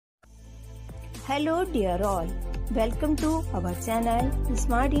Hello dear all, welcome to our channel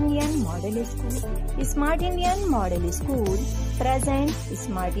Smart Indian Model School. Smart Indian Model School presents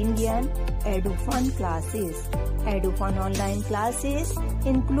Smart Indian EduFun classes. EduFun online classes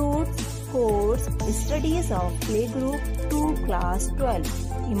includes course studies of playgroup to class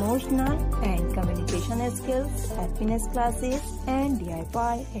 12, emotional and communication skills, happiness classes and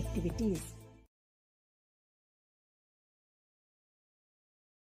DIY activities.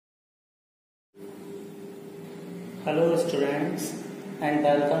 Hello students and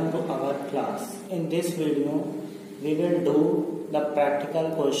welcome to our class. In this video we will do the practical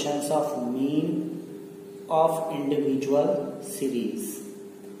questions of mean of individual series.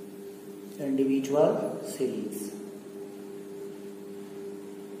 And we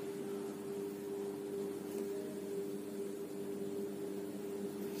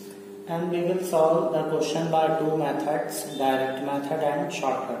will solve the question by two methods, direct method and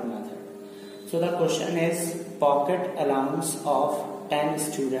shortcut method. So the question is, pocket allowance of 10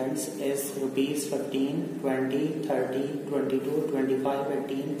 students is rupees 15, 20, 30, 22, 25,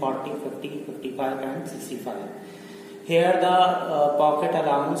 18, 40, 50, 55 and 65. Here the pocket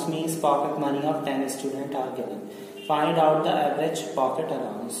allowance means pocket money of 10 students are given. Find out the average pocket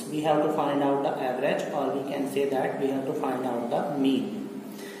allowance. We have to find out the average, or we can say that we have to find out the mean.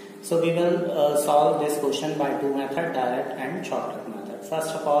 So we will solve this question by two methods, direct and shortcut method.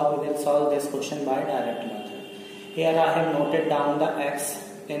 First of all, we will solve this question by direct method. Here I have noted down the x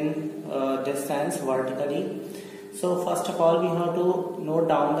in this sense vertically. So first of all, we have to note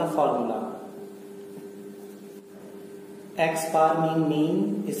down the formula. X bar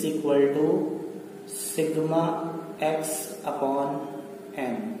mean is equal to sigma x upon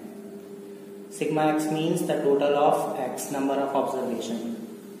n. Sigma x means the total of x, number of observation.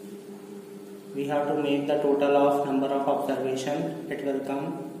 We have to make the total of number of observation. It will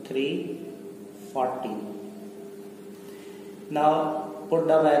come 340. Now put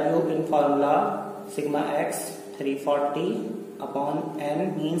the value in formula. Sigma x 340 upon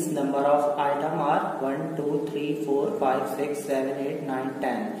n means number of item are 1, 2, 3, 4, 5, 6, 7, 8, 9,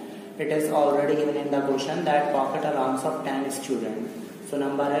 10. It is already given in the question that pocket allowance of 10 students. So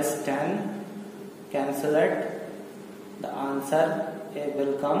number is 10. Cancel it. The answer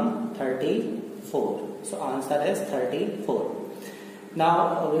will come 34. So answer is 34.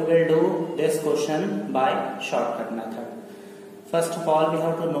 Now we will do this question by shortcut method. First of all, we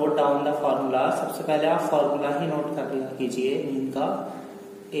have to note down the formula. सबसे पहले आप formula ही note कर लिया कीजिए mean का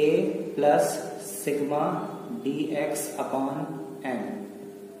a plus sigma dx upon n.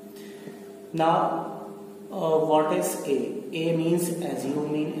 Now what is a? A means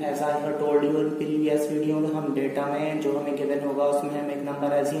assuming, as I have told you in previous video में हम data में जो हमें given होगा उसमें हम एक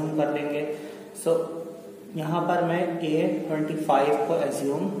नंबर assume कर लेंगे. So यहाँ पर मैं a 25 को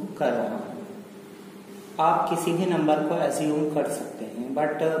assume कर रहा हूँ. आप किसी भी नंबर को assume कर सकते हैं,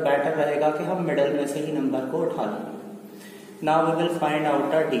 बट बेटर रहेगा कि हम मिडल में से ही नंबर को उठा लें. Now we will find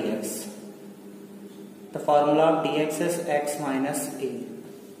out the dx. The formula of dx is x minus a.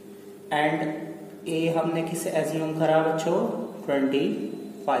 And a हमने किसे assume करा बच्चों?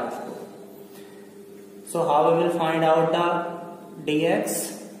 25 को. So how we will find out the dx?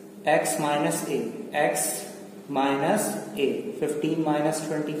 X minus a. X minus a. 15 minus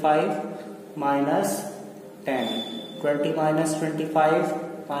 25 minus 10. 20 minus 25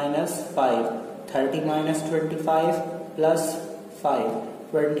 minus 5. 30 minus 25 plus 5.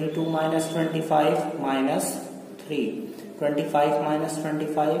 22 minus 25 minus 3. 25 minus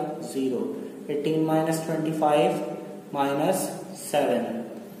 25 0. 18 minus 25 minus 7.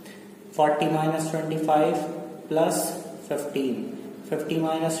 40 minus 25 plus 15. 50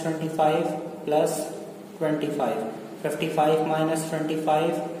 minus 25 plus 25. 55 minus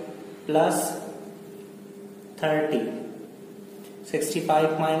 25 plus 30.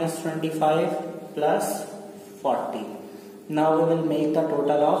 65 minus 25 plus 40. Now we will make the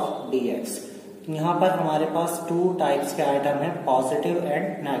total of dx. यहाँ पर हमारे पास two types के item है, positive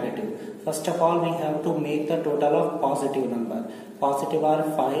and negative. First of all, we have to make the total of positive number. Positive are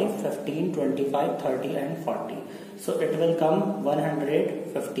 5, 15, 25, 30 and 40. So it will come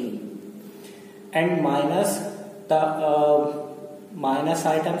 115. And minus, the minus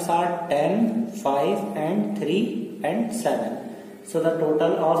items are 10, 5 and 3 and 7. So the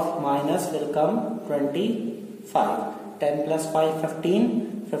total of minus will come 25. 10 plus 5, 15.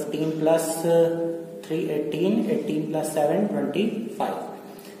 15 plus 3, 18. 18 plus 7, 25.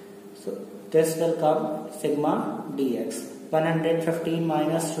 So this will come sigma dx. 115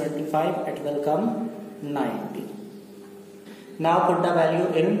 minus 25, it will come 90. Now put the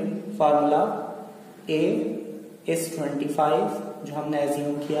value in formula. A is 25 जो हमने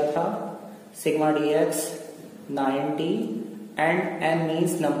assume किया था, sigma dx 90, and n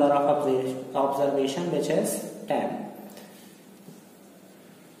means number of observation, which is 10.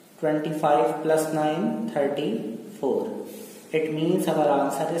 25 plus 9 34. It means our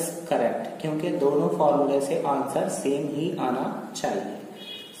answer is correct, क्योंकि दोनों फॉर्मूले से answer same ही आना चाहिए.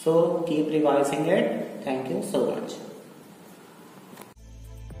 So keep revising it. Thank you so much.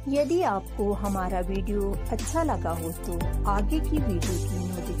 यदि आपको हमारा वीडियो अच्छा लगा हो तो आगे की वीडियो की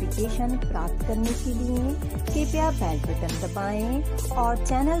नोटिफिकेशन प्राप्त करने के लिए कृपया बेल बटन दबाएं और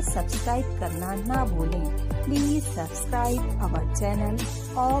चैनल सब्सक्राइब करना ना भूलें. Please subscribe our channel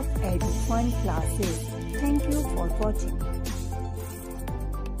of Edufun classes. Thank you for watching.